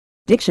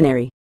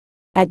Dictionary.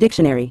 At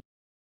dictionary.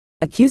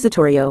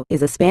 Acusatorio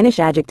is a Spanish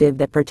adjective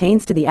that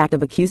pertains to the act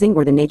of accusing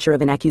or the nature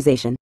of an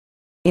accusation.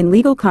 In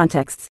legal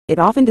contexts, it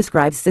often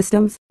describes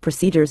systems,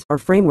 procedures, or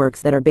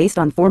frameworks that are based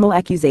on formal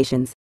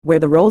accusations, where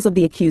the roles of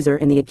the accuser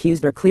and the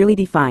accused are clearly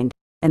defined,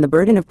 and the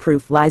burden of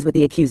proof lies with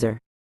the accuser.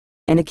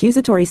 An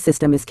accusatory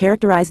system is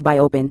characterized by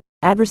open,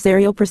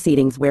 adversarial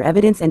proceedings where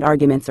evidence and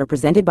arguments are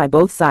presented by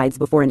both sides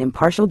before an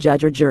impartial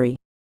judge or jury.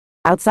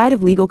 Outside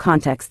of legal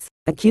contexts,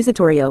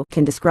 accusatorio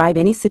can describe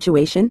any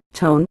situation,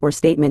 tone, or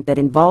statement that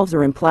involves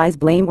or implies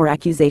blame or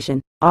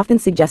accusation, often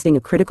suggesting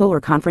a critical or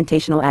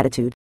confrontational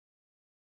attitude.